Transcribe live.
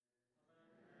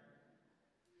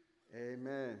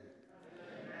Amen.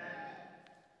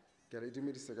 Ke re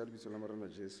dumedisa ka lebitso la Morena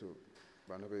Jesu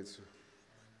bana betso.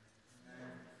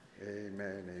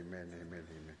 Amen, amen, amen,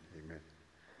 amen, amen.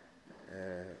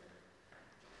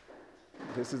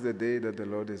 This is the day that the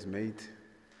Lord has made,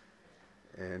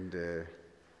 and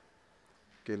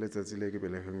ke letsatsi le ke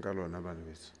belegweng ka lona bana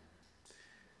betso.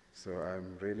 So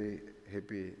I'm really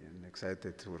happy and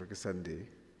excited to work Sunday,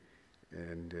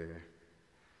 and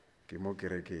ke mo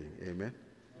kerekeng. Amen.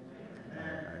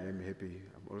 I am happy.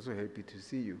 I'm also happy to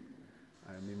see you.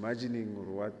 I'm imagining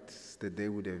what the day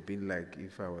would have been like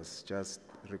if I was just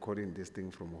recording this thing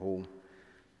from home.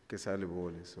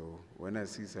 So when I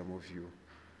see some of you,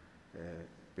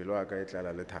 below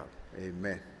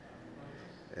amen.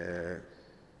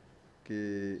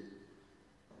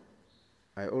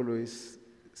 I always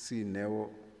see Neo,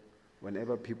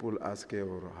 whenever people ask her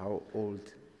how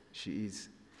old she is,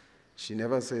 she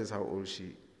never says how old she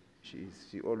is.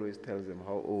 She always tells them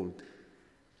how old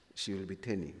she will be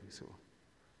turning. So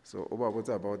what's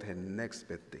about her next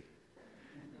birthday?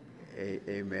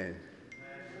 Amen.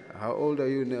 How old are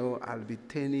you now? I'll be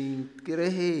turning.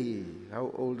 Hey,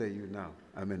 how old are you now?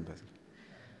 Amen.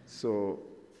 So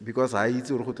because I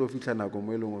eat now.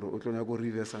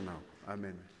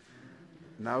 Amen.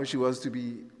 Now she wants to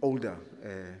be older.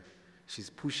 She's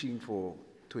pushing for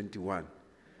 21.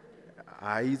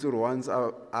 I eat once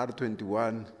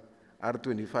R21,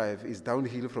 R25 is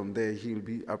downhill from there. He'll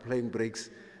be applying brakes.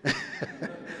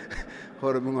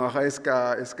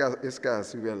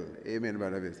 Amen,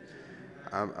 brother.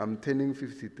 I'm turning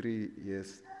 53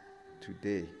 years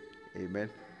today. Amen.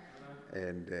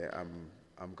 And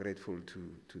I'm grateful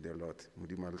to the Lord.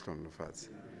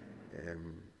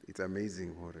 It's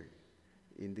amazing.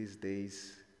 In these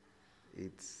days,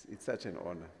 it's such an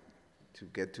honor to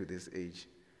get to this age.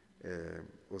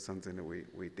 Or something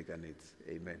we take on it.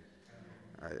 Amen.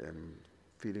 I am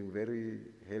feeling very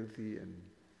healthy, and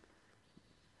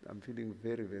I'm feeling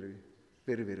very, very,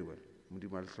 very, very well.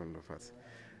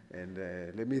 And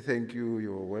let me thank you,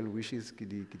 your well wishes.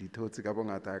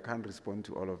 I can't respond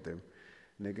to all of them.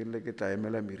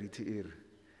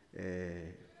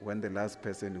 When the last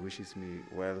person wishes me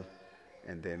well,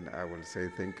 and then I will say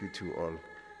thank you to all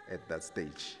at that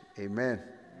stage. Amen.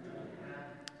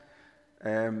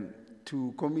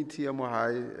 To committee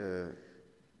Amohai,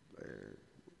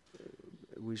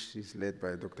 which is led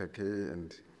by Dr. K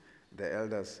and the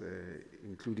elders,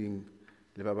 including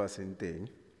Lebaba Senteng,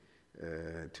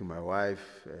 to my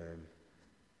wife,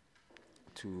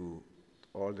 to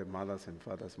all the mothers and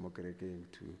fathers Mokereking,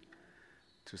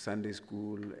 to Sunday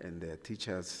school and their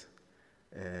teachers,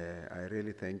 I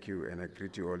really thank you, and I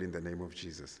greet you all in the name of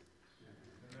Jesus.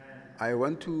 I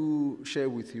want to share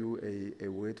with you a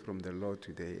word from the Lord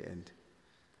today, and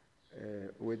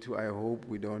I hope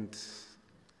we don't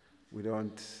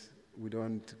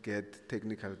get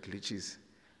technical glitches.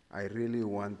 I really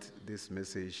want this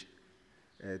message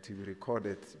to be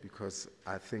recorded, because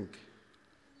I think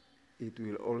it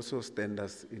will also stand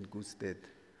us in good stead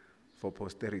for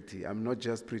posterity. I'm not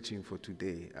just preaching for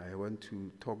today. I want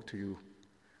to talk to you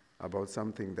about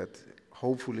something that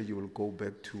hopefully you will go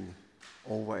back to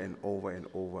over and over and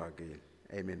over again.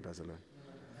 Amen, Barcelona.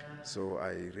 So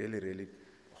I really, really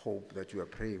hope that you are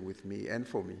praying with me and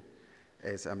for me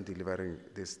as I'm delivering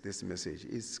this message.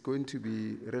 It's going to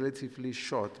be relatively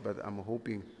short, but I'm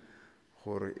hoping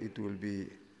it will be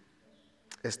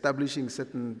establishing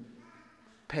certain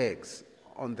pegs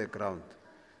on the ground.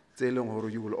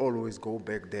 You will always go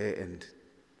back there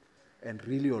and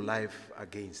reel your life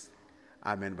against.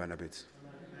 Amen, Banabit.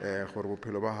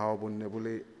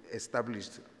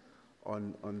 Established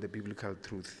on the biblical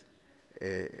truth.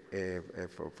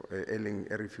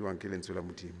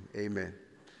 Amen.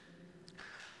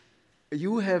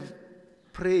 You have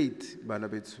prayed,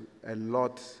 Banabit, a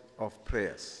lot of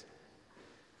prayers.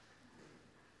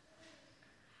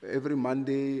 Every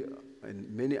Monday and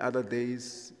many other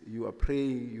days, you are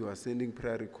praying, you are sending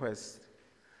prayer requests.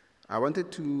 I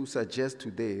wanted to suggest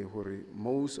today,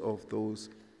 most of those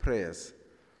prayers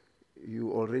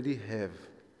you already have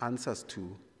answers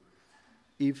to,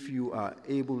 if you are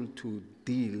able to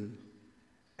deal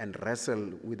and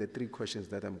wrestle with the three questions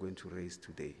that I'm going to raise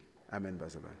today. Amen,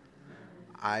 Basaban.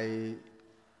 I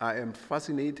am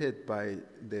fascinated by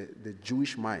the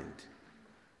Jewish mind,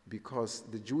 because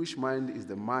the Jewish mind is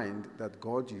the mind that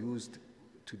God used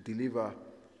to deliver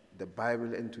the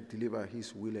Bible and to deliver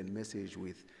His will and message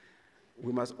with.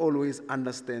 We must always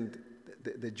understand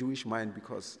the Jewish mind,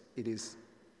 because it is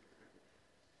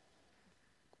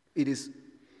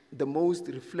the most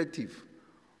reflective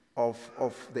of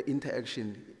the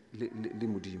interaction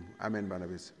limudim. Amen,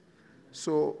 Barnabas.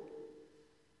 So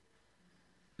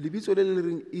Libitso le le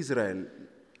reng Israel,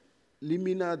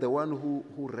 limina the one who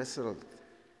wrestled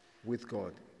with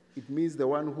God. It means the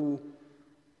one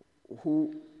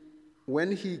who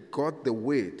when he got the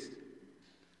word,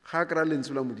 ga kra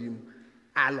lentswe la Modimo,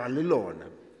 a lwa le lona.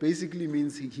 Basically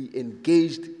means he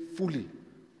engaged fully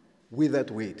with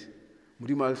that word.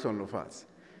 Modimo a le hlonolofatse.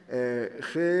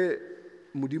 Ge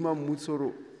Modimo a mmotsa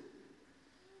hore,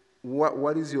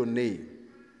 what is your name?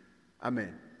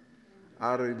 Amen.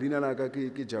 Are leina la ka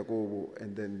ke Jacobo,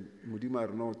 and then Modimo a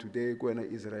re, no, today ko wena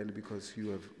Israel, because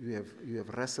you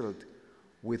have wrestled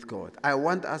with God. I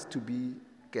want us to be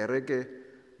kereke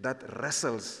that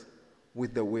wrestles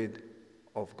with the word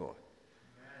of God.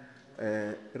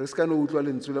 Re ska no utlwa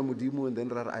lentswe la Modimo and then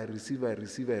ra re, I receive.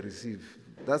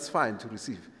 That's fine to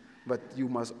receive, but you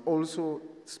must also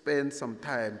spend some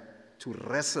time to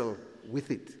wrestle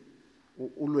with it.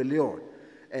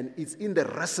 And it's in the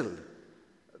wrestle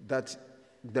that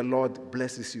the Lord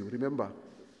blesses you. Remember,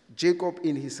 Jacob,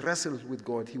 in his wrestles with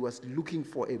God, he was looking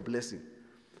for a blessing.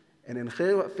 And in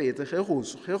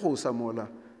Samola,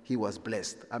 he was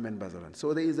blessed. Amen, Bazaran.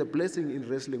 So there is a blessing in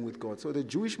wrestling with God. So the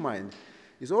Jewish mind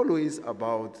is always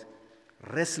about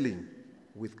wrestling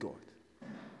with God.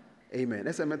 Amen.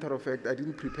 As a matter of fact, I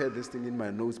didn't prepare this thing in my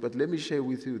notes, but let me share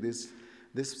with you this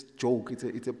joke.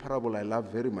 It's a parable I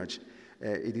love very much.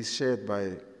 It is shared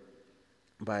by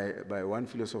one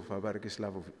philosopher,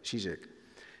 Barakislav Zizek.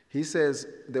 He says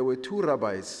there were two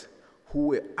rabbis who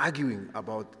were arguing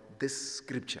about this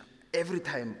scripture. Every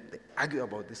time they argue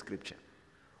about this scripture.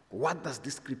 What does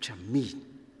this scripture mean?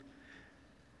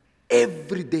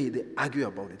 Every day they argue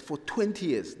about it. For 20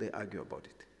 years they argue about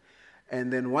it.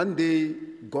 And then one day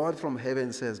God from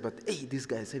heaven says, but hey, these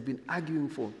guys have been arguing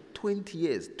for 20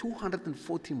 years,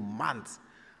 240 months,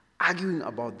 arguing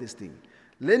about this thing.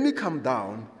 Let me come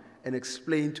down and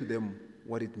explain to them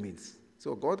what it means.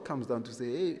 So God comes down to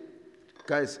say, hey,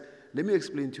 guys, let me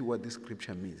explain to you what this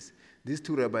scripture means. These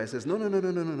two rabbis says, no.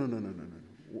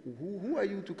 Who are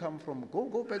you to come from?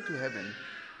 Go back to heaven.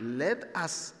 Let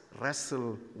us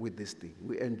wrestle with this thing.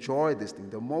 We enjoy this thing.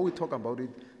 The more we talk about it,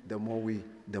 the more we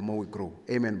grow.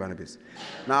 Amen, Barnabas.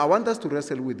 Now I want us to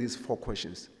wrestle with these 3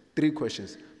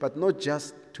 questions, but not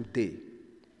just today.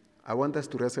 I want us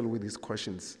to wrestle with these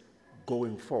questions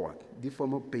going forward. They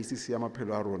form a basis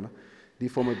they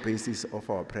form a basis of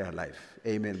our prayer life.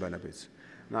 Amen, Barnabas.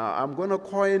 Now, I'm going to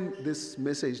coin this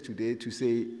message today to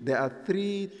say there are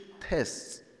 3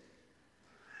 tests.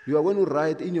 You are going to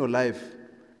write in your life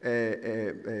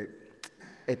a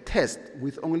test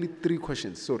with only 3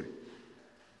 questions. Sorry.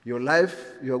 Your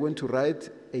life, you are going to write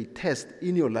a test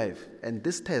in your life, and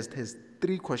this test has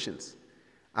 3 questions.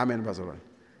 Amen, Bazoran.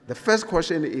 The first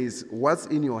question is, what's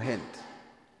in your hand?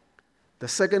 The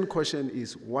second question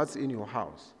is, what's in your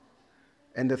house?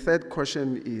 And the third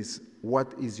question is,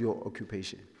 what is your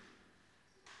occupation?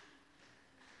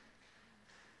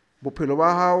 Bophelo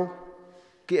ba hao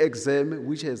ke exam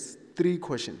which has 3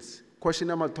 questions. Question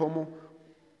number 1,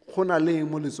 go na le eng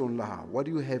mo letsong la hao? What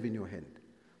do you have in your hand?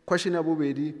 Question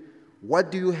number 2, what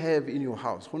do you have in your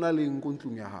house? Go na le eng ko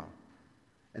ntlong ya hao?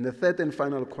 And the third and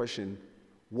final question,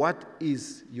 what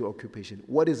is your occupation?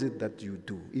 What is it that you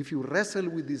do? If you wrestle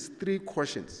with these 3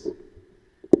 questions,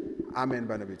 amen,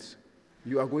 Barnabas,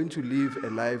 you are going to live a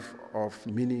life of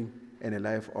meaning and a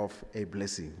life of a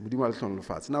blessing.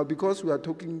 Now, because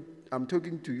I'm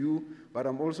talking to you, but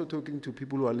I'm also talking to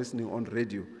people who are listening on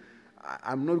radio.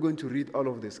 I'm not going to read all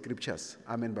of the scriptures.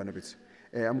 Amen, Barnabas.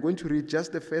 I'm going to read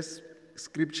just the first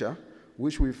scripture,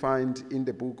 which we find in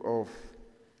the book of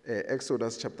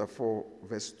Exodus chapter 4,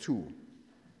 verse 2.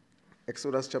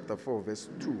 Exodus chapter 4, verse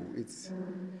 2.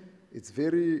 It's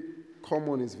very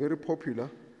common, it's very popular,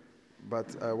 but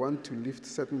I want to lift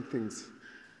certain things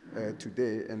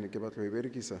today and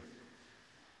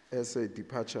as a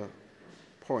departure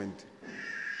point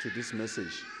to this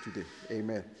message today.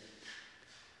 Amen.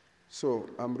 So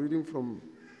I'm reading from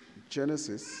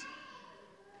Genesis.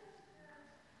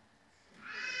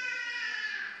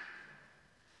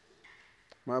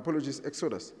 My apologies,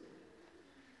 Exodus.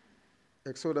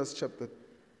 Exodus chapter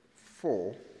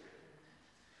 4.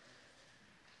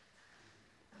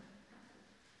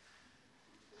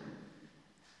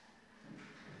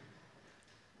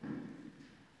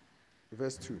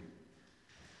 Verse 2.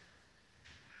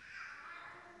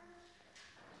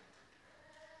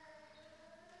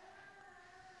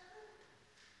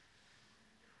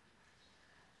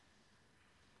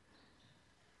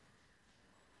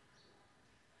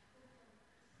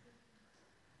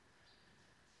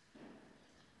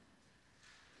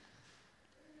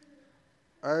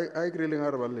 I really are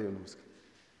about Leonos.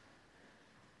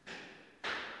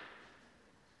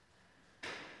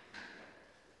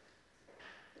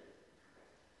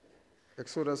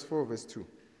 Exodus 4, verse 2.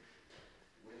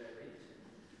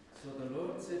 So the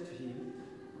Lord said to him,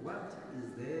 "What is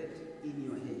that in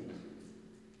your hand?"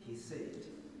 He said,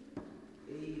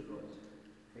 "A rod."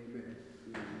 Amen.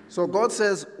 So God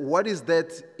says, what is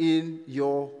that in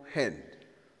your hand?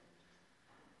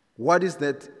 What is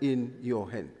that in your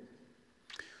hand?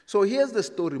 So here's the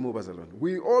story, Mubazalon.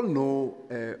 We all know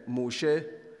Moshe,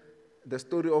 the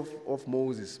story of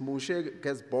Moses. Moshe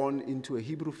gets born into a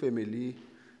Hebrew family.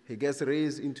 He gets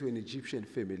raised into an Egyptian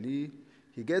family.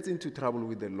 He gets into trouble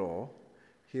with the law.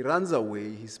 He runs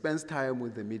away. He spends time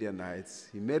with the Midianites.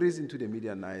 He marries into the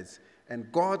Midianites.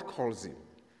 And God calls him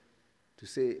to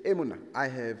say, Emuna, I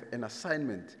have an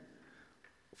assignment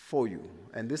for you.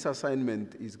 And this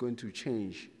assignment is going to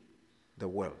change the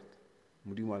world.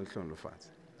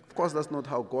 Of course, that's not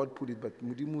how God put it, but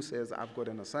Mudimu says, I've got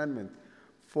an assignment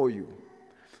for you.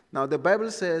 Now, the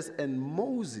Bible says, and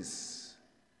Moses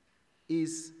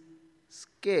is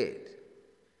scared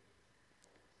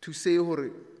to say,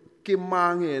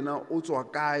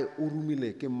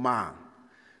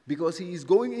 because he is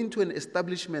going into an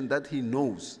establishment that he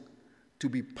knows to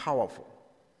be powerful.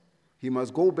 He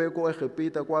must go back.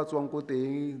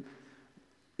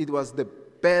 It was the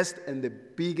best and the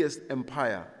biggest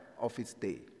empire of its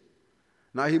day.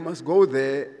 Now he must go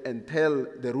there and tell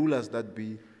the rulers that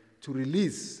be to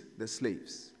release the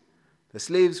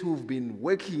slaves who've been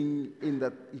working in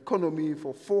that economy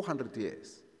for 400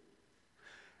 years.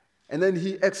 And then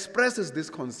he expresses this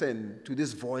concern to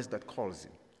this voice that calls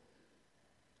him.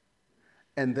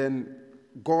 And then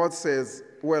God says,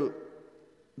 well,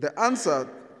 the answer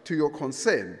to your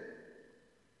concern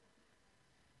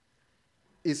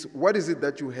is, what is it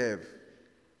that you have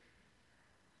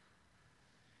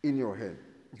in your hand?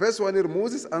 Verse 1,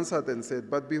 Moses answered and said,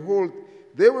 but behold,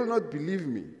 they will not believe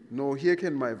me, nor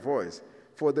hearken my voice,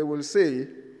 for they will say,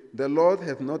 the Lord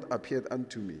hath not appeared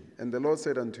unto me. And the Lord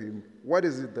said unto him, what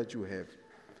is it that you have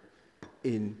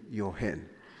in your hand?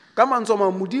 Come on,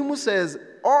 Soma. Mudimu says,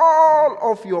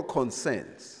 all of your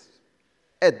concerns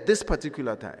at this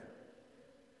particular time,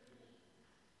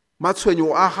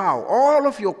 all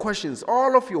of your questions,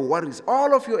 all of your worries,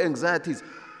 all of your anxieties,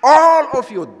 all of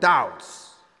your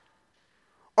doubts,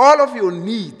 all of your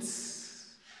needs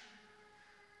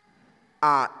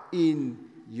are in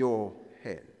your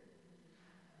hand.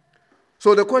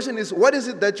 So the question is, what is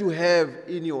it that you have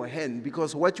in your hand?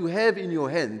 Because what you have in your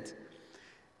hand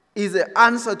is the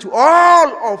answer to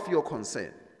all of your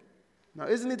concern. Now,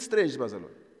 isn't it strange, Bazalon?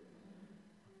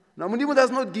 Now, Mundimu does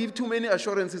not give too many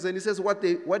assurances, and he says, what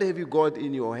have you got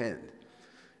in your hand?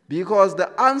 Because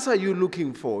the answer you're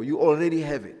looking for, you already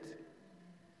have it.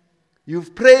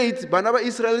 You've prayed, Banaba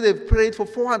Israel, they've prayed for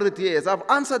 400 years. I've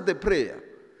answered the prayer.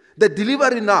 The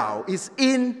delivery now is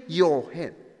in your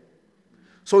hand.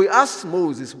 So he asks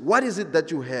Moses, what is it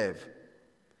that you have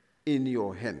in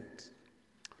your hand?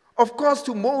 Of course,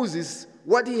 to Moses,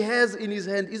 what he has in his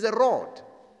hand is a rod.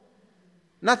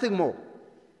 Nothing more.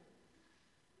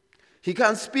 He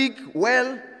can't speak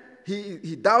well.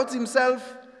 He doubts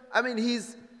himself. I mean,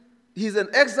 he's an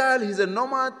exile. He's a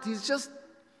nomad. He's just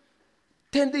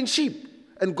tending sheep.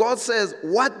 And God says,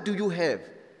 what do you have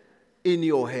in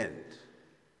your hand?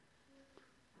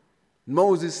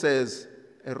 Moses says,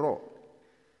 a rod.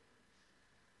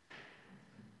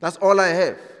 That's all I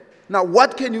have. Now,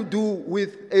 what can you do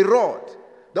with a rod?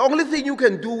 The only thing you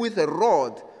can do with a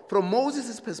rod, from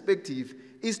Moses' perspective,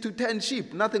 is to tend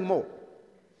sheep, nothing more.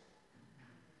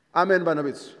 Amen,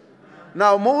 Banabits.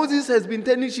 Now, Moses has been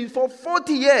tending sheep for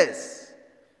 40 years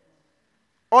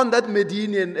on that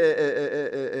Median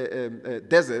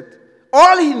desert.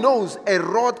 All he knows a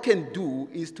rod can do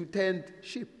is to tend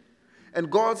sheep. And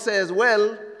God says,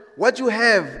 well, what you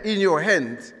have in your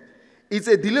hand is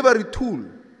a delivery tool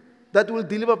that will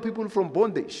deliver people from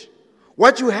bondage.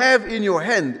 What you have in your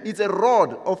hand is a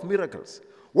rod of miracles.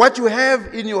 What you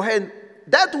have in your hand,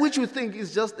 that which you think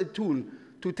is just a tool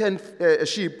to tend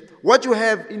sheep, what you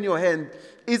have in your hand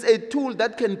is a tool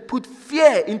that can put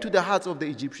fear into the hearts of the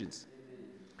Egyptians.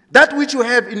 That which you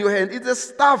have in your hand is the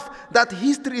stuff that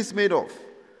history is made of.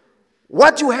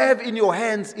 What you have in your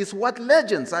hands is what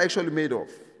legends are actually made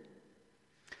of.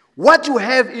 What you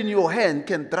have in your hand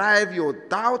can drive your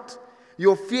doubt,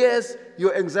 your fears,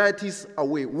 your anxieties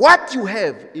away. What you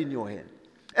have in your hand.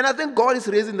 And I think God is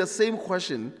raising the same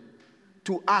question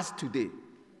to us today.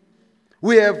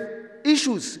 We have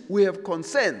issues, we have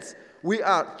concerns, we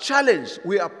are challenged,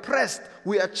 we are pressed,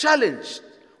 we are challenged.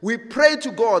 We pray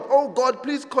to God, oh God,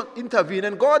 please intervene.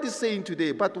 And God is saying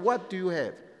today, but what do you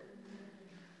have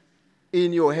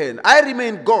in your hand? I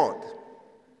remain God.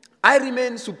 I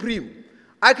remain supreme.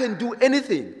 I can do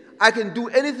anything. I can do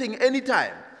anything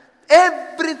anytime.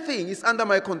 Everything is under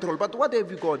my control. But what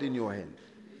have you got in your hand?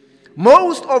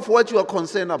 Most of what you are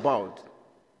concerned about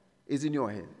is in your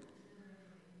hand.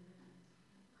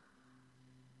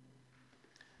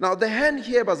 Now, the hand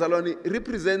here, Bazalwane,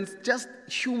 represents just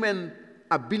human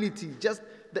ability, just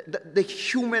the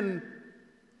human,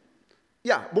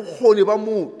 bokgoni ba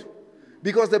motho.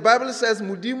 Because the Bible says,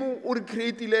 Mudimu uri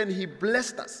creatile, and he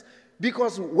blessed us.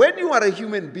 Because when you are a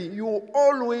human being, you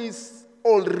always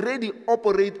already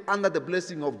operate under the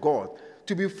blessing of God,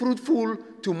 to be fruitful,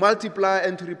 to multiply,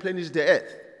 and to replenish the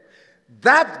earth.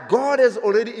 That God has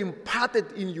already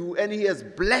imparted in you, and he has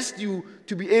blessed you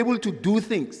to be able to do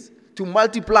things, to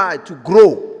multiply, to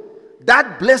grow.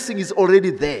 That blessing is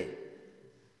already there.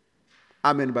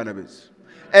 Amen, Barnabas.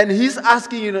 And he's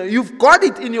asking, you've got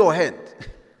it in your hand.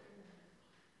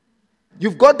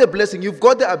 You've got the blessing, you've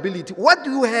got the ability. What do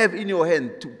you have in your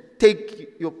hand to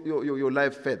take your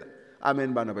life further?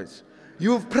 Amen, Barnabas.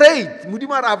 You've prayed.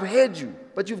 Mudimar, I've heard you,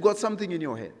 but you've got something in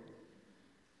your hand.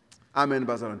 Amen,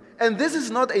 Bazalwane. And this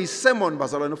is not a sermon,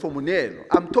 Bazalwane, for Munelo.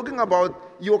 I'm talking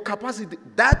about your capacity,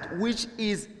 that which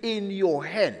is in your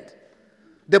hand.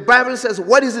 The Bible says,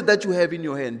 what is it that you have in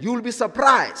your hand? You will be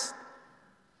surprised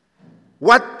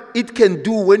what it can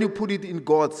do when you put it in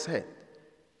God's hand.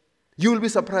 You will be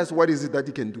surprised what is it that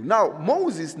he can do. Now,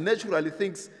 Moses naturally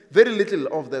thinks very little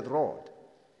of that rod.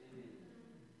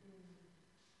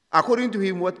 According to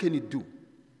him, what can it do?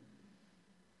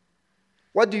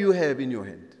 What do you have in your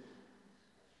hand?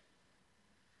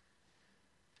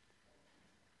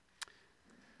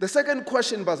 The second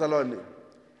question, Bazalwane,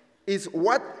 is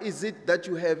what is it that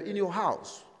you have in your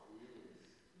house?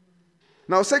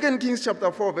 Now, 2 Kings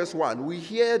chapter 4, verse 1, we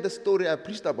hear the story, I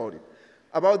preached about it,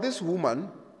 about this woman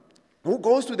who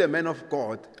goes to the man of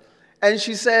God, and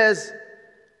she says,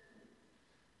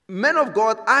 man of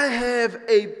God, I have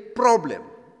a problem.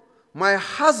 My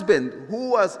husband,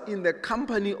 who was in the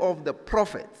company of the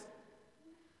prophet,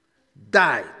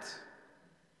 died.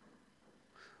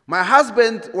 My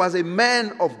husband was a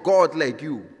man of God like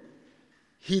you.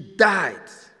 He died.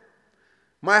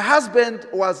 My husband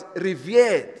was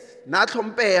revered.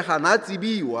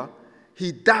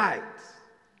 He died.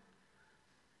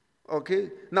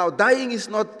 Okay? Now, dying is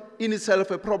not in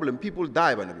itself a problem. People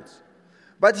die,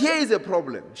 but here is a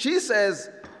problem. She says,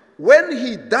 when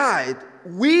he died,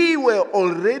 we were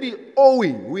already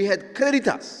owing. We had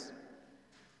creditors.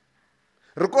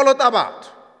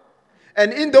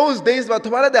 And in those days, but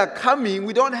while they are coming,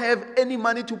 we don't have any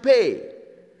money to pay.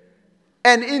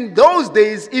 And in those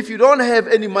days, if you don't have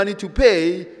any money to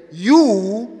pay,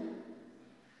 you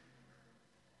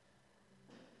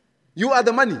are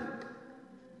the money.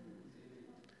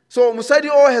 So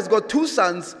Musadio has got 2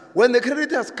 sons. When the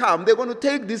creditors come, they're going to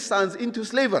take these sons into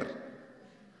slavery.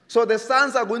 So the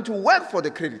sons are going to work for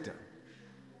the creditor.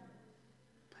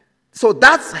 So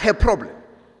that's her problem.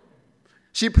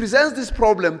 She presents this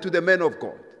problem to the man of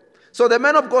God. So the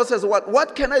man of God says,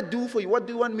 what can I do for you? What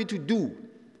do you want me to do?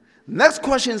 Next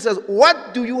question says,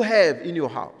 what do you have in your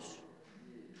house?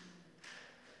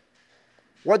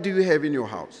 What do you have in your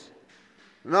house?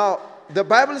 Now, the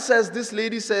Bible says, this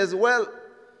lady says, well,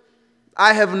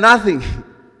 I have nothing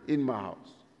in my house.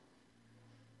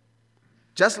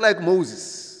 Just like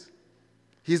Moses.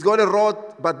 He's got a rod,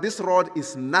 but this rod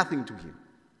is nothing to him.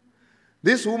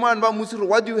 This woman,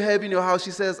 what do you have in your house?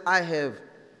 She says, I have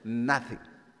nothing.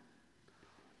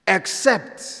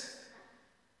 Except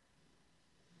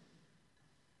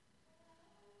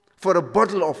for a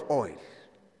bottle of oil.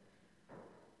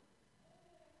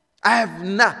 I have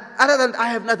nothing. Other than I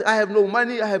have nothing. I have no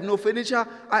money. I have no furniture.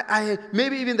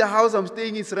 Maybe even the house I'm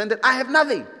staying is rented. I have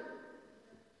nothing.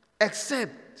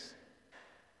 Except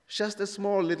just a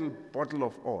small little bottle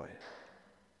of oil.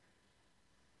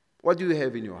 What do you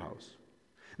have in your house?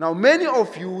 Now, many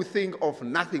of you think of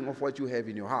nothing of what you have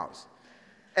in your house.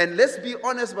 And let's be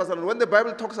honest, when the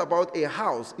Bible talks about a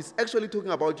house, it's actually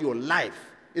talking about your life,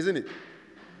 isn't it?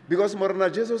 Because Morana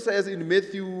Jesus says in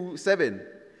Matthew 7,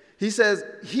 he says,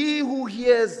 he who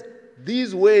hears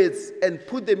these words and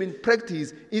put them in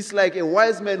practice is like a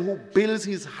wise man who builds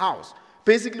his house,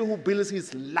 basically who builds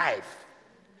his life.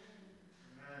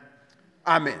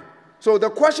 Amen. So the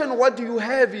question, what do you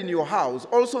have in your house,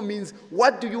 also means,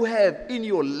 what do you have in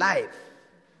your life?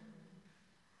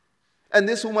 And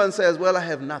this woman says, well, I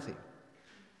have nothing.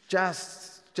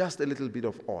 Just a little bit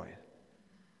of oil.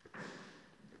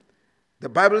 The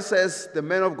Bible says, the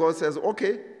man of God says,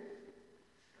 okay,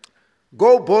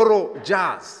 go borrow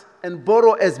jars and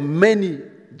borrow as many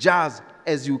jars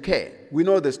as you can. We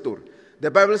know the story.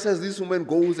 The Bible says this woman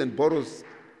goes and borrows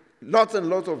lots and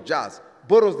lots of jars,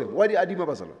 borrows them. Why do you Adima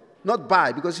Basalo? Not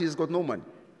buy, because she's got no money.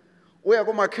 Oya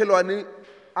ko makhelwane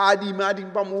adi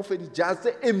ba mo fe di jars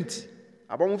tse empty.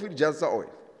 Aba mo fe di jars tsa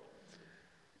oil.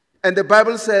 And the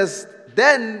Bible says,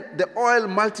 then the oil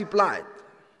multiplied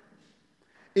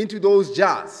into those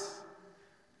jars.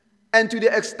 And to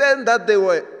the extent that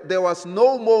there was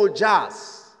no more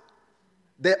jars,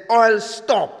 the oil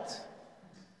stopped.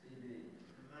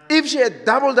 If she had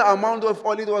doubled the amount of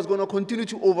oil, it was going to continue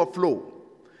to overflow.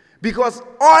 Because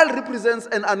oil represents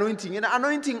an anointing. And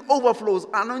anointing overflows.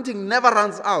 Anointing never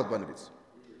runs out, Barnabas.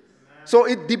 So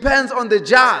it depends on the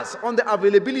jars, on the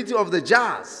availability of the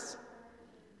jars.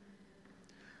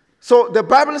 So the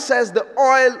Bible says the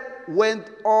oil went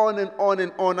on and on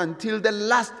and on until the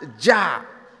last jar.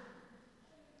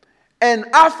 And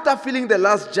after filling the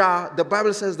last jar, the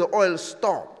Bible says the oil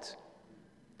stopped.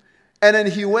 And then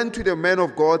he went to the man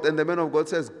of God, and the man of God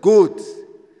says, good,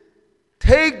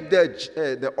 take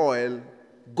the oil,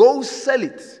 go sell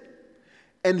it,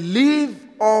 and leave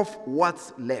off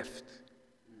what's left.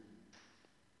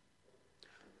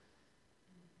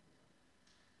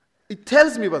 It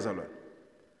tells me, Bazalwane,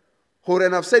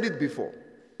 and I've said it before,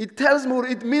 it tells me,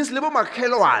 it means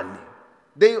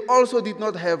they also did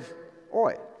not have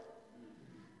oil.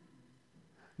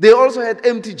 They also had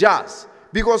empty jars.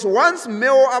 Because once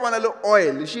Meo Abanalo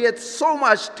oil, she had so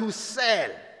much to sell.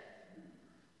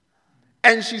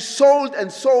 And she sold and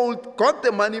sold, got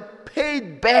the money,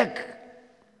 paid back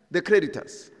the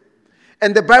creditors.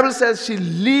 And the Bible says she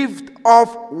lived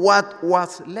off what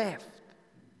was left.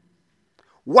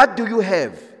 What do you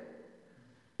have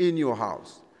in your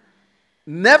house?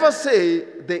 Never say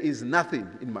there is nothing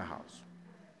in my house.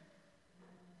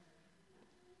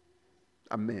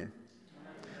 Amen.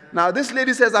 Now, this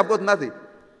lady says, I've got nothing.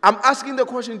 I'm asking the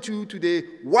question to you today,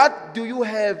 what do you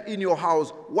have in your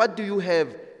house? What do you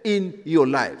have in your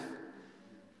life?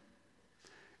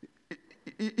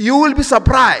 You will be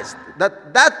surprised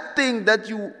that that thing that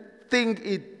you think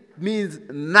it means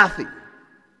nothing,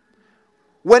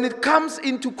 when it comes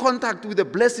into contact with the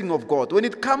blessing of God, when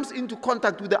it comes into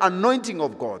contact with the anointing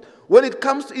of God, when it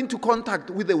comes into contact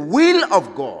with the will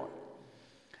of God,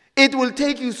 it will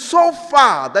take you so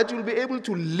far that you'll be able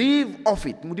to live off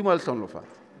it.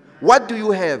 What do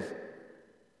you have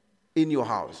in your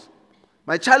house?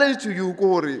 My challenge to you,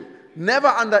 Kohori, never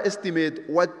underestimate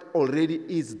what already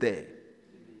is there.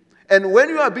 And when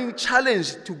you are being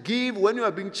challenged to give, when you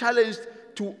are being challenged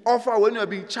to offer, when you are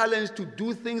being challenged to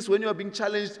do things, when you are being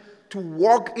challenged to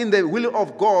walk in the will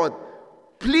of God,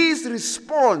 please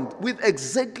respond with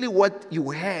exactly what you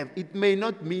have. It may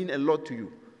not mean a lot to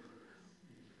you.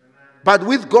 But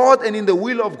with God and in the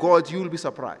will of God, you will be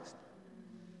surprised.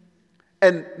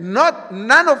 And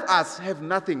none of us have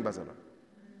nothing, Bazalwane.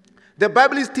 The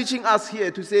Bible is teaching us here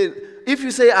to say, if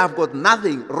you say, I've got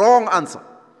nothing, wrong answer.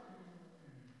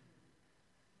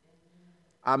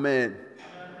 Amen.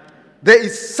 There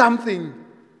is something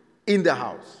in the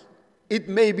house. It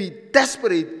may be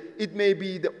desperate, it may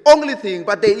be the only thing,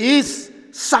 but there is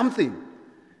something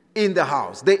in the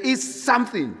house. There is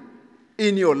something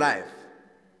in your life.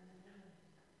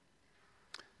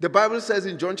 The Bible says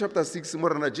in John chapter 6,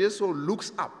 Morana Jesu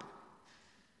looks up.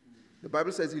 The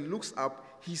Bible says he looks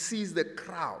up, he sees the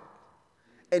crowd,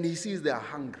 and he sees they are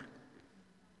hungry.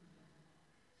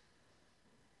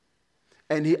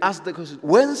 And he asks the question,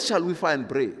 when shall we find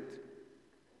bread?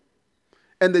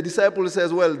 And the disciple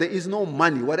says, well, there is no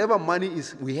money. Whatever money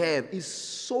we have is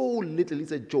so little,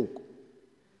 it's a joke.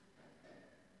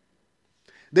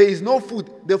 There is no food.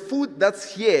 The food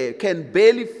that's here can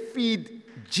barely feed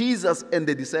Jesus and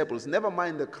the disciples, never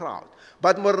mind the crowd.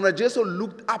 But Morana Jesu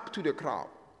looked up to the crowd.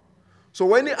 So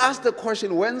when he asked the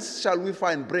question, when shall we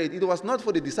find bread? It was not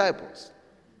for the disciples.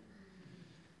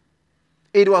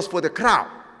 It was for the crowd.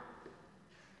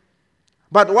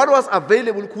 But what was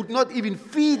available could not even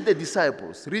feed the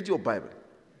disciples. Read your Bible.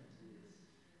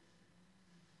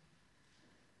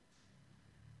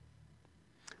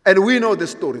 And we know the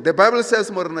story. The Bible says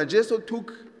Morana Jesu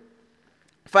took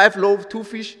 5 loaves, 2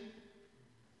 fish,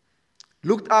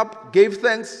 looked up, gave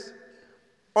thanks,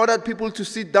 ordered people to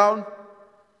sit down,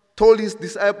 told his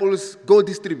disciples, go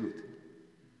distribute.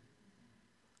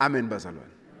 Amen, Bazalwane.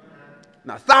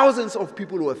 Now, thousands of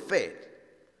people were fed.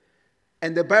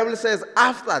 And the Bible says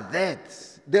after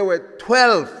that, there were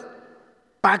 12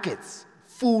 buckets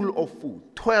full of food.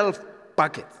 12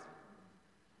 buckets.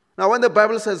 Now, when the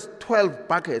Bible says 12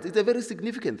 buckets, it's a very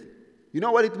significant thing. You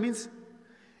know what it means?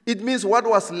 It means what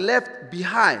was left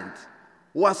behind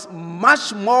was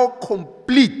much more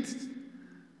complete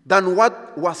than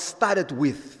what was started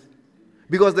with.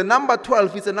 Because the number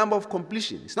 12 is a number of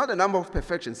completion. It's not a number of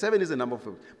perfection. 7 is a number of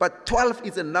perfection. But 12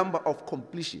 is a number of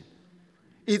completion.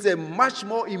 It's a much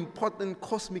more important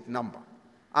cosmic number.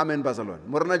 Amen, Bazalon.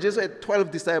 Morana Jesu had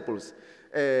 12 disciples.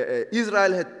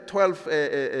 Israel had 12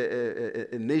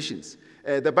 nations.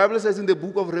 The Bible says in the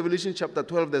book of Revelation chapter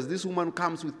 12, there's this woman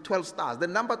comes with 12 stars. The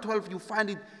number 12, you find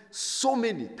it so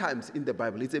many times in the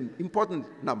Bible. It's an important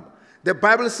number. The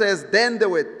Bible says then there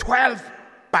were 12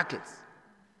 buckets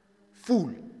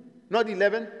full. Not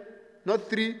 11, not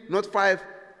 3, not 5,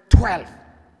 12.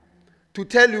 To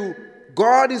tell you,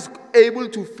 God is able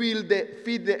to feed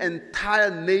the entire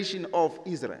nation of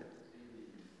Israel.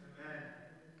 Amen.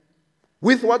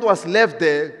 With what was left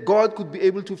there, God could be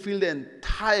able to fill the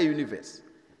entire universe.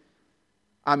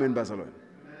 Amen, Barcelona.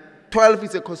 12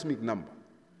 is a cosmic number.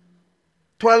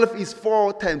 12 is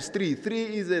 4 times 3. 3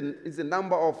 is a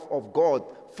number of God.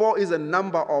 4 is a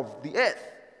number of the earth.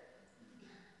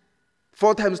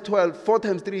 4 times 12, 4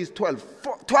 times 3 is 12.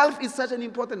 12 is such an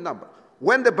important number.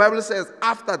 When the Bible says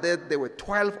after that there were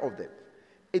 12 of them,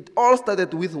 it all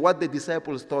started with what the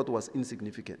disciples thought was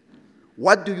insignificant.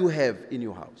 What do you have in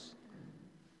your house?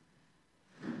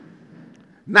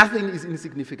 Nothing is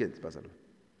insignificant, Pastor.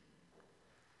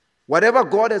 Whatever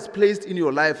God has placed in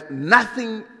your life,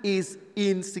 nothing is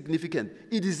insignificant.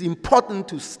 It is important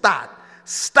to start.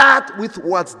 Start with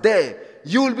what's there.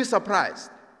 You will be surprised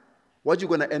what you're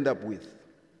going to end up with.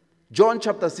 John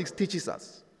chapter 6 teaches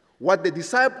us what the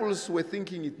disciples were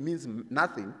thinking it means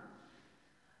nothing,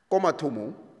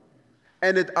 komatomo,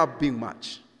 ended up being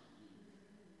much.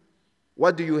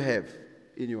 What do you have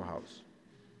in your house?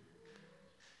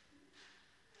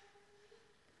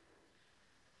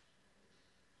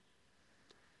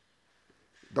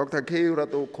 Dr. K.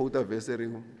 Rato quoted verse,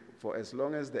 for as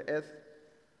long as the earth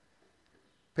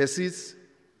persists,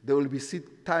 there will be seed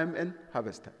time and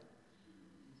harvest time.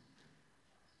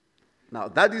 Now,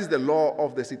 that is the law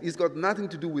of the seed. It's got nothing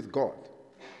to do with God.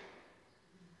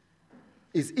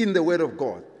 It's in the Word of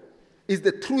God. It's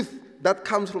the truth that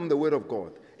comes from the Word of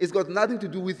God. It's got nothing to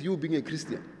do with you being a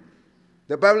Christian.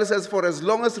 The Bible says, for as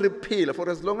long as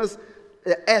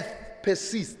the earth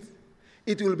persists,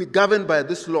 it will be governed by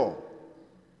this law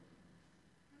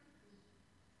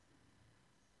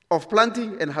of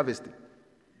planting and harvesting.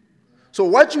 So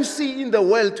what you see in the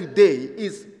world today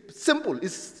is simple.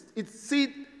 It's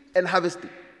seed and harvesting.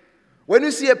 When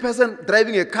you see a person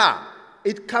driving a car,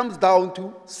 it comes down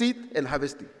to seed and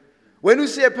harvesting. When you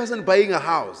see a person buying a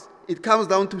house, it comes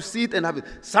down to seed and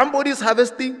harvesting. Somebody's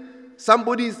harvesting,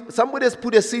 somebody has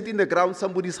put a seed in the ground,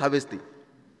 somebody's harvesting.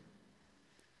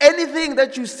 Anything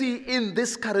that you see in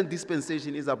this current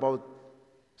dispensation is about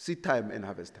seed time and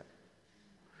harvest time.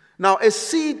 Now, a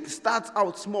seed starts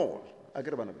out small.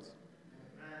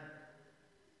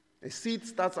 A seed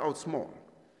starts out small.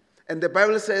 And the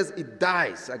Bible says it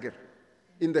dies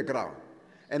in the ground.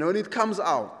 And when it comes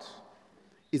out,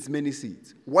 it's many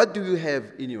seeds. What do you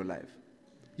have in your life?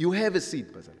 You have a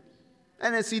seed, Pastor.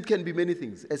 And a seed can be many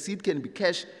things. A seed can be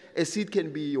cash. A seed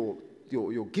can be your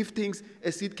giftings.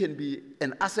 A seed can be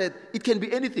an asset. It can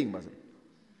be anything, Pastor.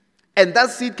 And that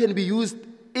seed can be used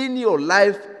in your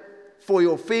life for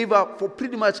your favor, for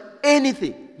pretty much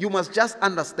anything. You must just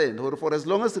understand, for as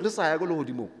long as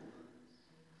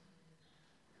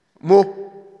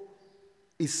more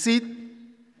is seed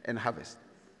and harvest.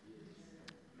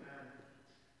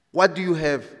 What do you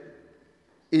have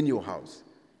in your house?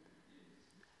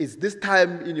 It's this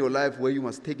time in your life where you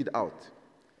must take it out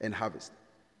and harvest.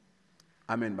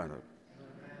 Amen, Banner.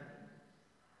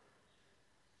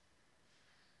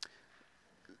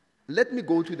 Let me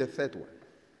go to the third one.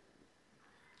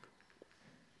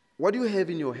 What do you have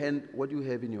in your hand? What do you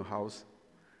have in your house?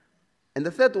 And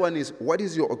the third one is, what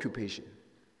is your occupation?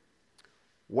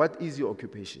 What is your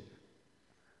occupation?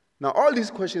 Now, all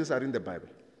these questions are in the Bible.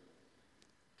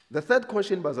 The third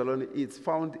question, Barcelona, is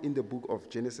found in the book of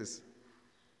Genesis,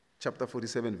 chapter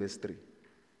 47, verse 3.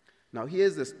 Now,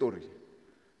 here's the story.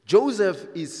 Joseph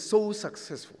is so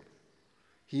successful.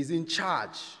 He's in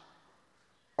charge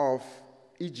of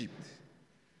Egypt.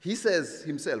 He says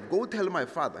himself, go tell my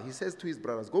father. He says to his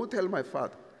brothers, go tell my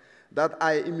father that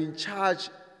I am in charge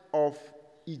of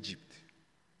Egypt.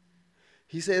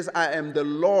 He says, I am the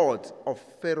Lord of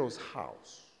Pharaoh's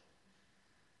house.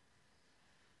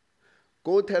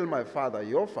 Go tell my father,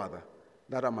 your father,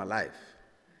 that I'm alive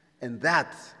and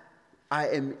that I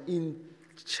am in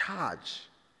charge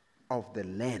of the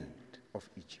land of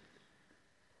Egypt.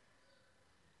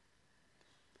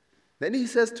 Then he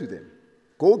says to them,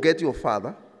 go get your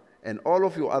father and all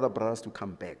of your other brothers to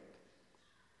come back.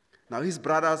 Now his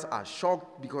brothers are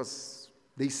shocked because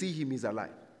they see him is alive.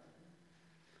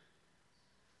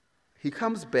 He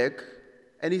comes back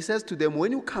and he says to them,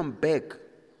 when you come back,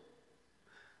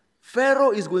 Pharaoh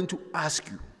is going to ask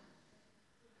you,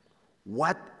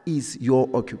 What is your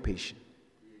occupation?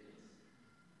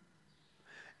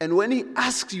 And when he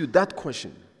asks you that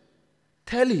question,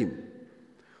 tell him,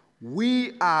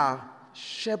 we are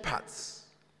shepherds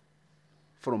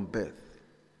from birth.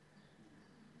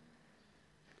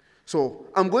 So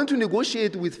I'm going to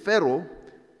negotiate with Pharaoh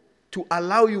to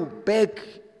allow you back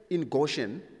in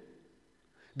Goshen,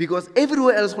 because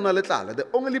everywhere else, the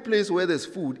only place where there's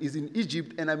food is in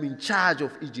Egypt, and I'm in charge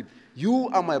of Egypt. You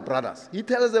are my brothers. He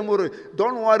tells them,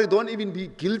 don't worry, don't even be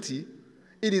guilty.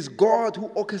 It is God who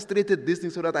orchestrated this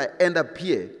thing so that I end up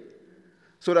here.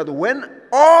 So that when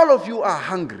all of you are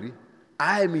hungry,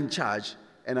 I am in charge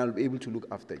and I'll be able to look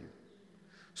after you.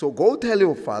 So go tell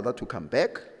your father to come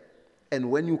back. And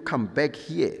when you come back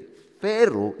here,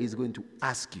 Pharaoh is going to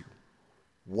ask you,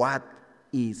 what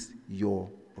is your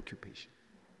occupation?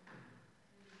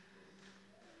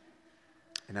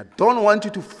 And I don't want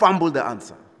you to fumble the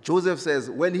answer. Joseph says,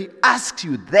 when he asks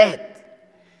you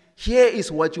that, here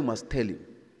is what you must tell him.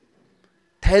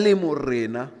 Tell him,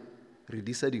 Orena,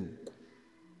 redisa dinku.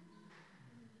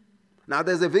 Now,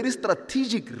 there's a very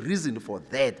strategic reason for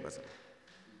that.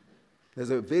 There's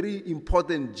a very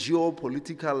important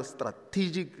geopolitical,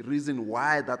 strategic reason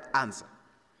why that answer.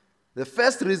 The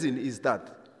first reason is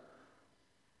that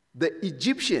the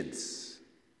Egyptians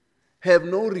have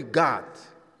no regard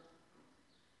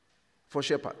for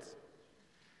shepherds.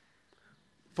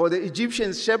 For the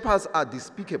Egyptians, shepherds are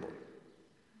despicable.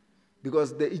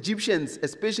 Because the Egyptians,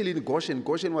 especially in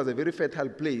Goshen was a very fertile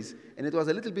place, and it was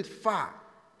a little bit far.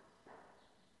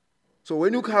 So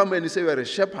when you come and you say you are a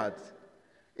shepherd,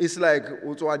 it's like,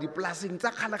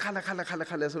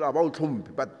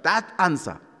 but that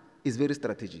answer is very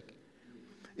strategic.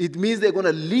 It means they're going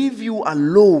to leave you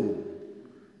alone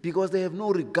because they have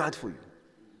no regard for you.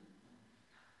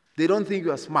 They don't think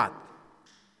you are smart.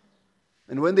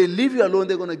 And when they leave you alone,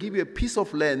 they're going to give you a piece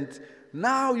of land.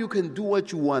 Now you can do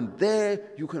what you want there.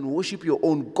 You can worship your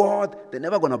own God. They're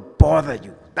never going to bother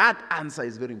you. That answer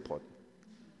is very important.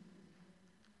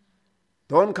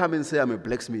 Don't come and say, I'm a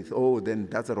blacksmith. Oh, then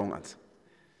that's the wrong answer.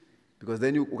 Because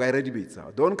then you already beat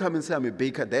out. Don't come and say, I'm a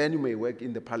baker. Then you may work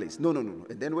in the palace. No.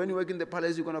 And then when you work in the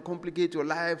palace, you're going to complicate your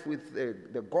life with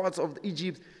the gods of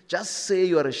Egypt. Just say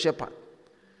you are a shepherd.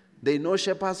 They know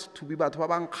shepherds to be bad, so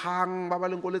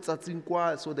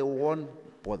they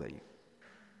won't bother you.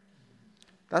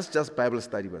 That's just Bible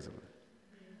study.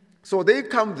 So they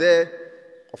come there.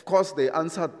 Of course, they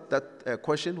answered that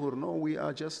question. No, we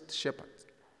are just shepherds.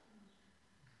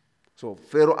 So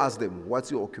Pharaoh asked them, what's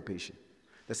your occupation?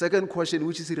 The second question,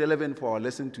 which is irrelevant for our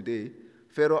lesson today,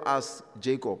 Pharaoh asked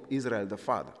Jacob, Israel, the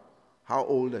father, how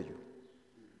old are you?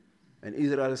 And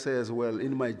Israel says, well,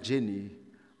 in my journey,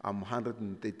 I'm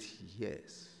 130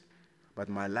 years. But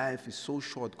my life is so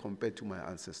short compared to my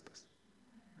ancestors.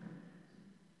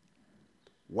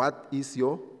 What is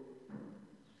your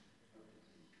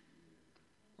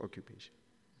occupation?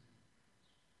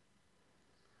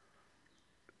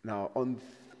 Now, on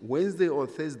Wednesday or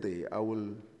Thursday, I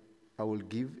will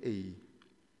give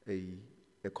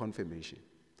a confirmation.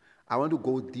 I want to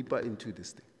go deeper into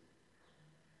this thing.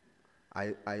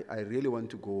 I really want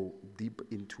to go deep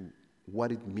into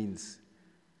what it means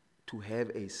to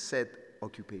have a set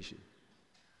occupation.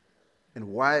 And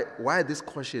why this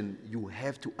question, you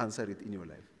have to answer it in your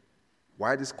life.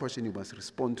 Why this question you must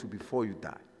respond to before you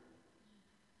die.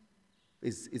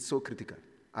 It's so critical.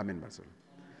 Amen, Pastor.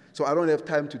 So I don't have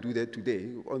time to do that today.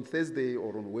 On Thursday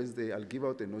or on Wednesday, I'll give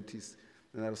out a notice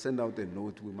and I'll send out a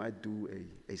note. We might do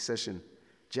a session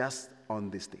just on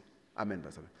this thing. Amen,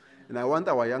 Pastor. And I want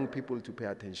our young people to pay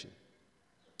attention.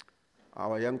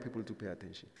 Our young people to pay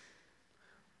attention.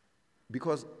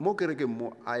 Because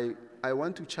I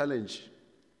want to challenge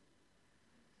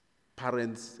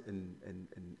parents and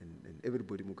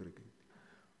everybody.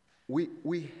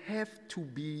 We have to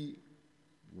be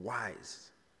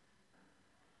wise.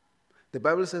 The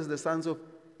Bible says the sons of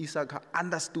Issachar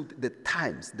understood the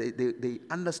times. They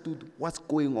understood what's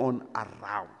going on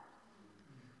around.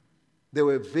 They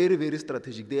were very, very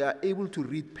strategic. They are able to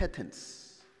read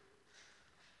patterns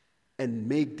and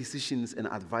make decisions and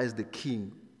advise the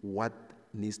king what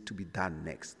needs to be done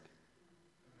next.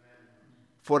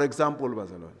 For example,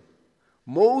 Barcelona,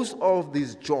 most of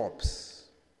these jobs,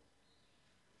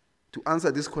 to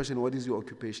answer this question, what is your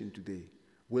occupation today,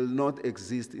 will not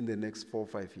exist in the next 4 or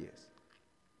 5 years.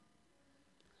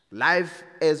 Life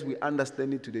as we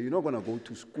understand it today, you're not going to go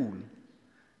to school,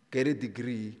 get a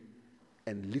degree,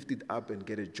 and lift it up and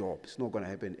get a job. It's not going to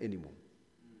happen anymore.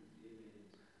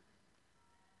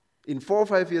 In 4 or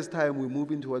 5 years' time, we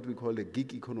move into what we call the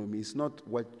gig economy. It's not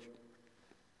what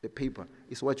the paper,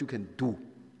 it's what you can do.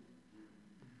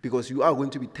 Because you are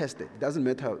going to be tested. It doesn't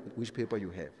matter which paper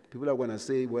you have. People are going to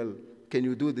say, well, can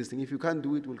you do this thing? If you can't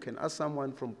do it, we can ask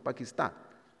someone from Pakistan.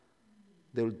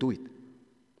 They will do it.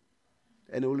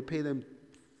 And it will pay them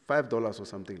 $5 or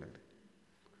something like that.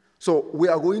 So we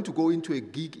are going to go into a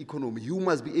gig economy. You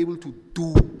must be able to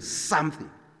do something.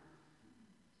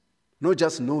 Not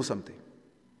just know something.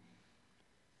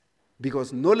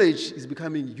 Because knowledge is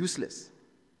becoming useless.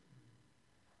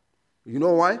 You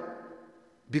know why?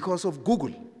 Because of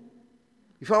Google.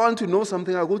 If I want to know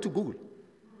something, I go to Google.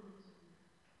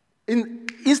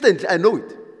 Instantly, I know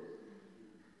it.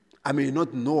 I may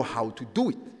not know how to do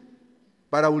it,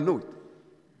 but I will know it.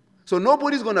 So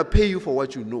nobody's going to pay you for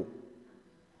what you know.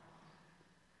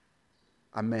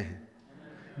 Amen.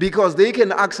 Because they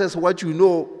can access what you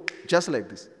know just like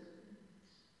this.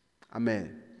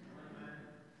 Amen.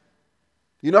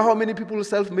 You know how many people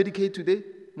self-medicate today?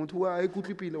 What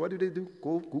do they do?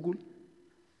 Go Google.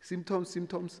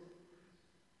 Symptoms.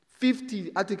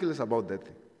 50 articles about that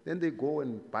thing. Then they go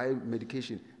and buy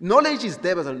medication. Knowledge is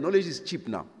there, but knowledge is cheap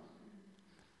now.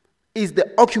 Is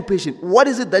the occupation. What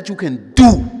is it that you can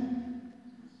do?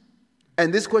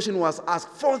 And this question was asked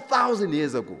 4,000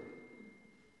 years ago.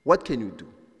 What can you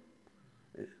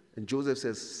do? And Joseph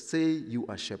says, say you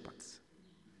are shepherds.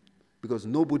 Because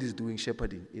nobody's doing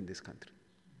shepherding in this country.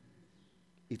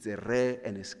 It's a rare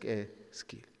and a scarce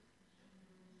skill.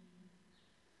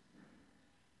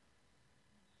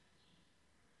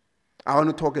 I want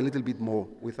to talk a little bit more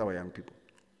with our young people.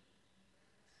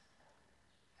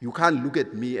 You can't look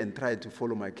at me and try to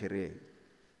follow my career.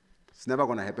 It's never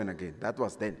going to happen again. That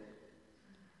was then.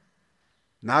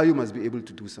 Now you must be able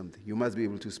to do something. You must be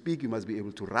able to speak. You must be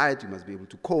able to write. You must be able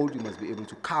to code. You must be able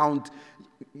to count.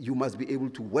 You must be able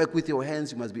to work with your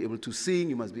hands. You must be able to sing.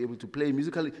 You must be able to play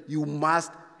musically. You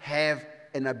must have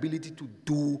an ability to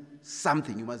do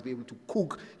something. You must be able to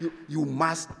cook. You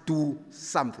must do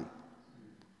something.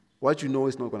 What you know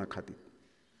is not going to cut it.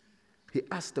 He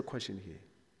asked the question here.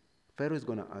 Pharaoh is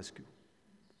going to ask you,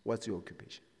 what's your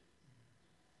occupation?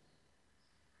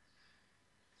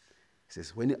 He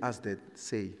says, when you ask that,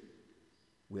 say,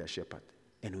 we are shepherds,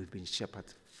 and we've been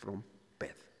shepherds from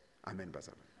birth. Amen,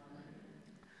 Pastor.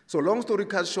 So long story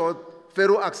cut short,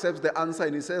 Pharaoh accepts the answer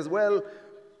and he says, well,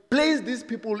 place these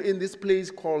people in this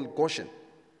place called Goshen.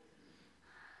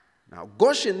 Now,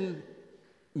 Goshen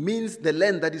means the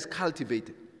land that is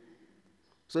cultivated.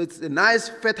 So it's a nice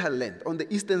fertile land on the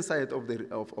eastern side of the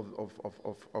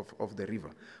river.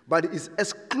 But it's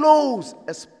as close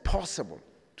as possible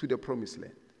to the promised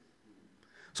land.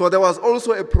 So there was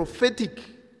also a prophetic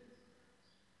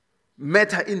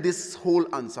matter in this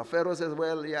whole answer. Pharaoh says,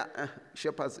 well,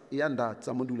 shepherds, yanda,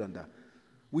 tsamudulanda,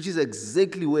 which is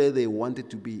exactly where they wanted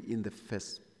to be in the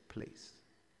first place.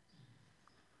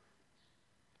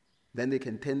 Then they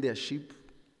can tend their sheep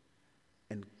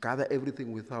and gather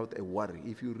everything without a worry.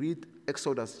 If you read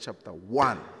Exodus chapter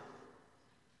 1,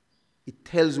 it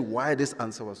tells you why this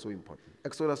answer was so important.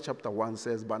 Exodus chapter 1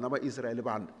 says, Banaba Israel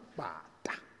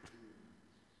bata.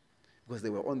 Because they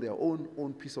were on their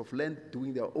own piece of land,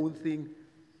 doing their own thing,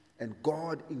 and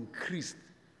God increased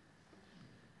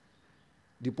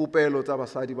the pupelo tsa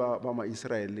basadi ba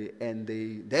Israel, and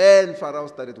then Pharaoh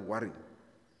started worrying.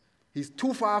 He's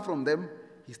too far from them,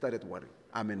 he started worrying.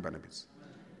 Amen, Barnabas.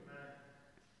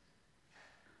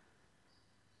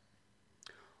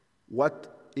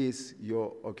 What is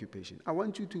your occupation? I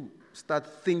want you to start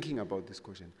thinking about this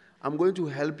question. I'm going to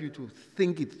help you to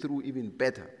think it through even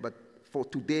better, but for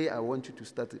today, I want you to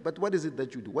start it. But what is it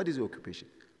that you do? What is your occupation?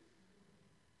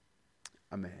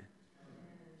 Amen.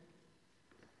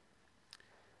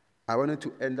 I wanted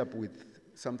to end up with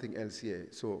something else here.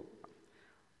 So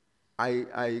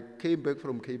I came back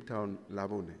from Cape Town,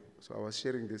 Labone. So I was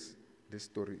sharing this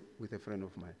story with a friend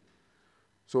of mine.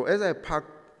 So as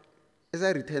I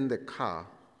returned the car,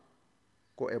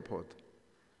 go airport,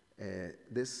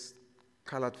 this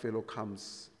colored fellow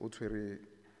comes,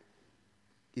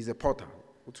 he's a porter,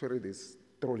 this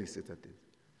trolley sits at it.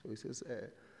 So he says,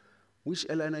 which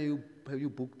airline have you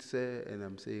booked, sir? And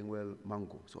I'm saying, well,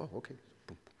 Mango. So, okay.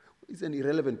 Boom. It's an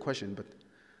irrelevant question, but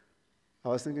I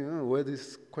was thinking, where is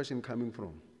this question coming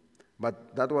from?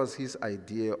 But that was his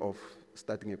idea of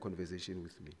starting a conversation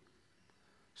with me.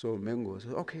 So Mango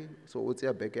says, okay, so what's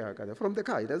your bag? From the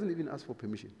car, he doesn't even ask for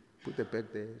permission. Put the bag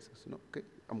there. He says, no, okay,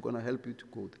 I'm going to help you to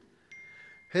go there.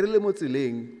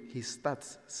 He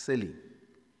starts selling.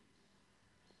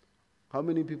 How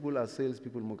many people are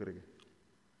salespeople, Mokrege?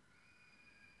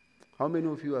 How many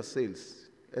of you are sales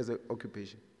as an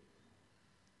occupation?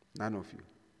 None of you.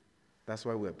 That's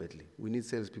why we're battling. We need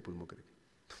salespeople, Mokrege.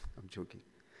 I'm joking.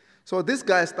 So this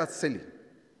guy starts selling.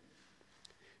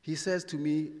 He says to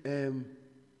me,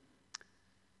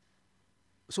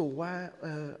 so why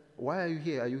are you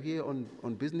here? Are you here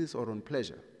on business or on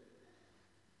pleasure?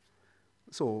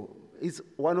 So it's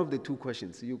one of the two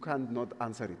questions. You can't not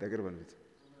answer it.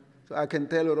 So I can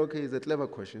tell her, okay, it's a clever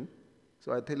question.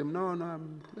 So I tell him,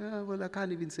 well, I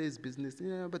can't even say it's business.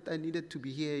 Yeah, but I needed to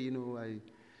be here,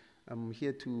 I'm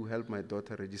here to help my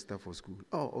daughter register for school.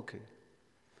 Oh, okay.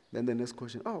 Then the next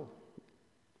question,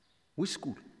 which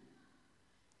school?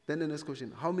 Then the next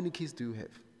question, how many kids do you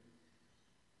have?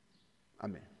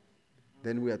 Amen.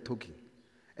 Then we are talking.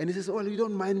 And he says, oh, you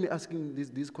don't mind me asking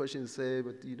these questions,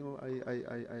 but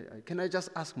can I just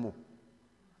ask more?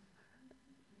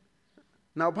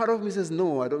 Now, part of me says,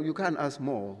 no, you can't ask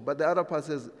more. But the other part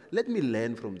says, let me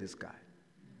learn from this guy.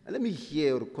 And let me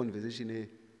hear a conversation.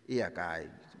 Guy,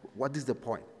 what is the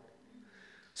point?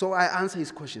 So I answer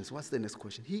his questions. What's the next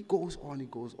question? He goes on.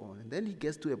 And then he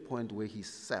gets to a point where he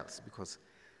sells, because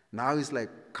now he's like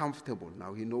comfortable.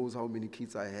 Now he knows how many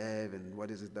kids I have and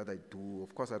what is it that I do.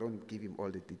 Of course, I don't give him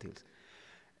all the details.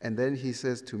 And then he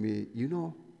says to me,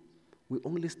 we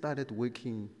only started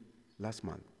working last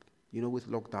month. With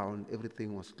lockdown,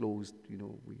 everything was closed.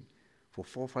 For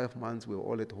 4 or 5 months, we were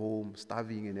all at home,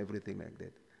 starving and everything like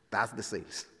that. That's the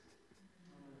sales.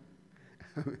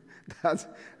 that's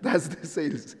the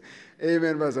sales.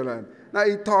 Amen, Basalan. Now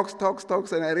he talks,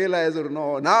 and I realize,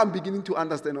 now I'm beginning to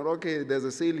understand, okay, there's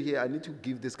a sale here, I need to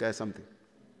give this guy something.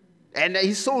 And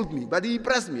he sold me, but he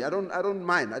impressed me. I don't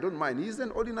mind. He's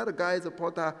an ordinary guy, he's a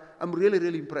potter. I'm really,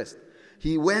 really impressed.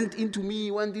 He went into me,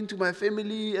 went into my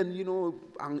family, and he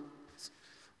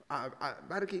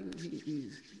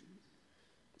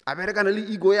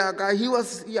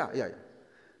was, yeah.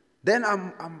 Then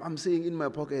I'm saying in my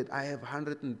pocket, I have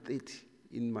 130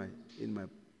 in my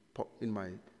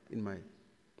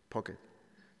pocket.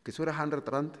 It's 100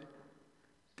 rand,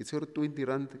 it's 20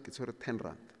 rand, it's 10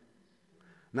 rand.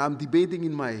 Now I'm debating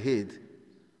in my head,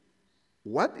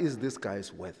 what is this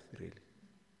guy's worth really?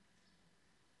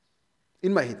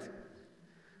 In my head.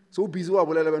 So busy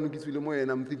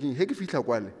and I'm thinking, hey, ke fitla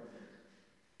kwale.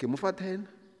 Ke mo fa 10,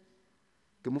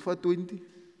 ke mo fa 20,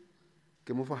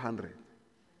 ke mo fa 100.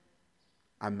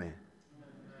 Amen.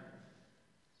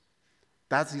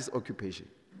 That's his occupation.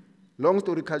 Long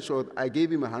story cut short, I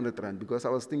gave him 100 rand because I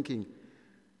was thinking,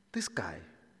 this guy,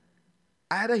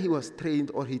 either he was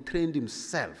trained or he trained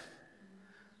himself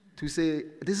to say,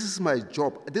 this is my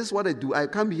job, this is what I do. I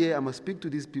come here, I must speak to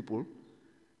these people,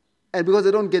 and because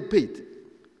they don't get paid,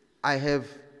 I have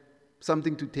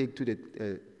something to take to the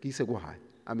Kisegohai.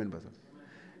 Amen.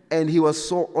 And he was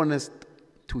so honest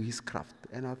to his craft.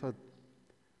 And I thought,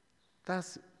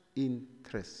 that's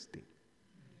interesting.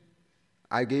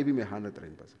 I gave him 100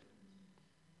 rand.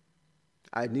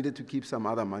 I needed to keep some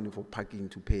other money for parking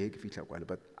to pay,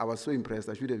 but I was so impressed,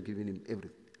 I should have given him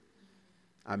everything.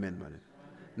 Amen, man.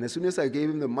 And as soon as I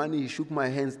gave him the money, he shook my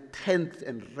hands, tensed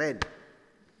and red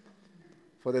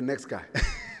for the next guy.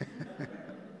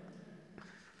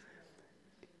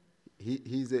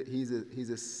 He's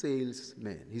a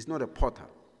salesman. He's not a potter.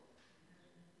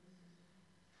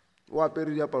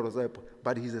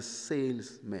 But he's a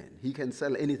salesman. He can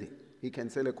sell anything. He can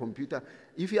sell a computer.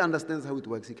 If he understands how it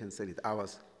works, he can sell it. I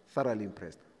was thoroughly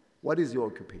impressed. What is your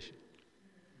occupation?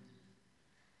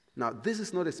 Now, this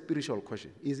is not a spiritual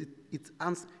question. It's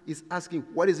asking,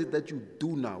 what is it that you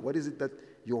do now? What is it that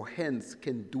your hands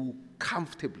can do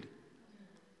comfortably?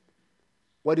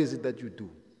 What is it that you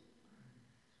do?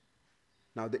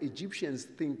 Now, the Egyptians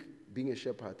think being a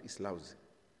shepherd is lousy.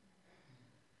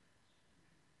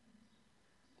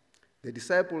 The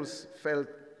disciples felt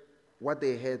what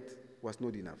they had was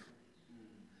not enough.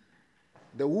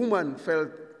 The woman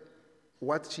felt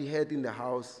what she had in the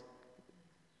house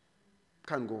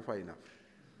can't go far enough.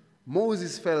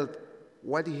 Moses felt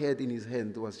what he had in his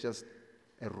hand was just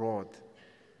a rod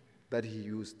that he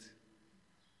used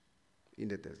in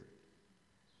the desert.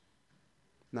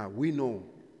 Now, we know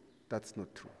that's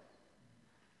not true.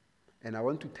 And I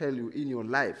want to tell you, in your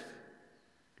life,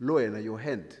 Loena, your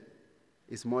hand,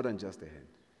 is more than just a hand.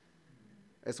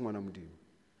 That's what I'm doing.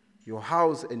 Your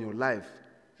house and your life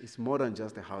is more than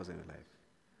just a house and a life.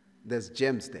 There's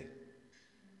gems there.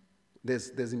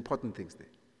 There's important things there.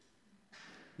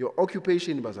 Your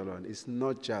occupation in Barcelona is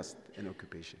not just an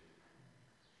occupation.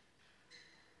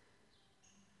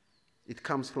 It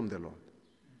comes from the Lord.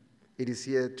 It is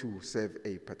here to serve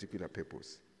a particular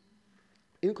purpose.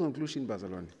 In conclusion,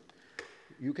 Barcelona,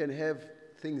 you can have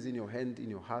things in your hand, in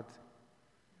your heart,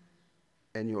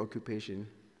 and your occupation,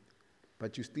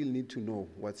 but you still need to know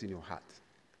what's in your heart.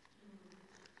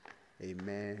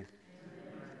 Amen.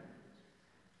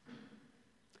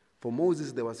 For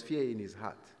Moses, there was fear in his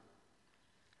heart.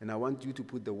 And I want you to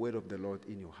put the word of the Lord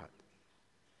in your heart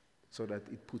so that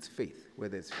it puts faith where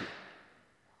there's fear.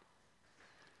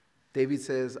 David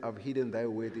says, I've hidden thy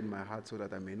word in my heart so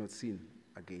that I may not sin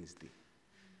against thee.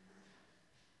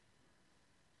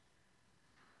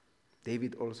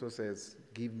 David also says,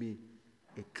 give me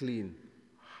a clean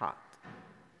heart.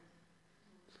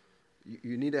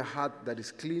 You need a heart that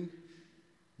is clean.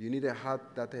 You need a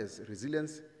heart that has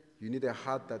resilience. You need a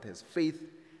heart that has faith.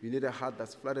 You need a heart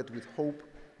that's flooded with hope.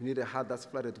 You need a heart that's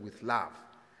flooded with love.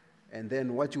 And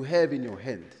then what you have in your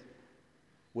hand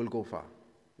will go far.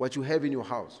 What you have in your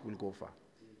house will go far.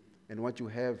 And what you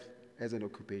have as an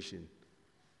occupation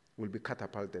will be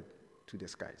catapulted to the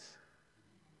skies.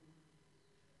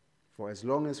 For as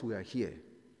long as we are here,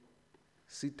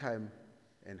 seed time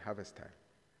and harvest time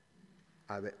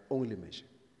are the only measure.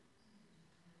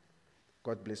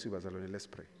 God bless you, Bazalwane. Let's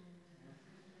pray.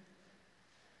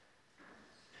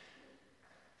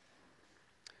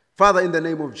 Father, in the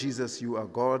name of Jesus, you are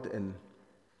God and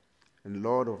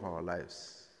Lord of our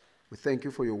lives. We thank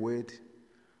you for your word.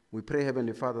 We pray,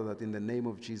 Heavenly Father, that in the name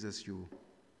of Jesus, you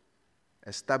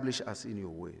establish us in your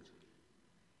word.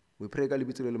 We pray, so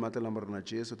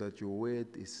that your word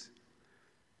is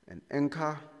an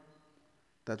anchor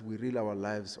that we reel our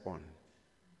lives on.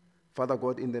 Father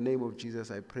God, in the name of Jesus,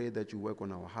 I pray that you work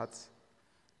on our hearts.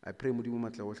 I pray,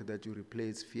 that you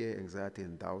replace fear, anxiety,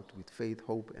 and doubt with faith,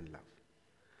 hope, and love.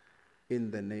 In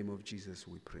the name of Jesus,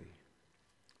 we pray.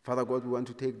 Father God, we want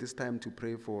to take this time to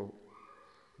pray for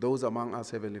those among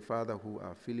us, Heavenly Father, who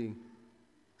are feeling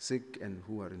sick and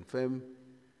who are infirm.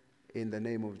 In the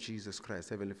name of Jesus Christ,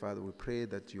 Heavenly Father, we pray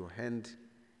that your hand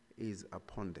is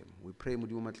upon them. We pray,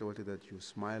 that you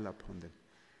smile upon them.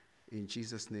 In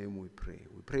Jesus' name we pray.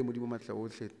 We pray,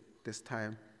 this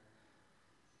time,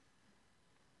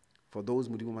 for those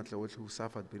who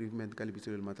suffered bereavement,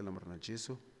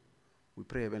 we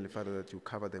pray, Heavenly Father, that you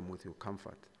cover them with your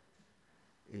comfort.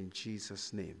 In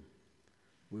Jesus' name.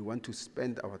 We want to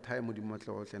spend our time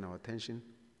and our attention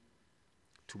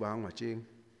to Bangwaching,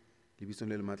 Libison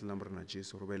le matla number na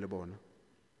Jesu, Robele Bona,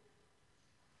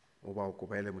 Oba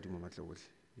Kobele Mudimo Matla,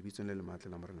 Libison le matla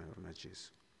number na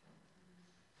Jesu.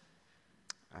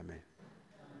 Amen.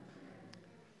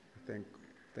 Thank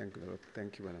you, Lord.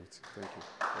 Thank you, Lord. Thank you.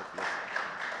 God bless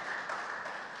you.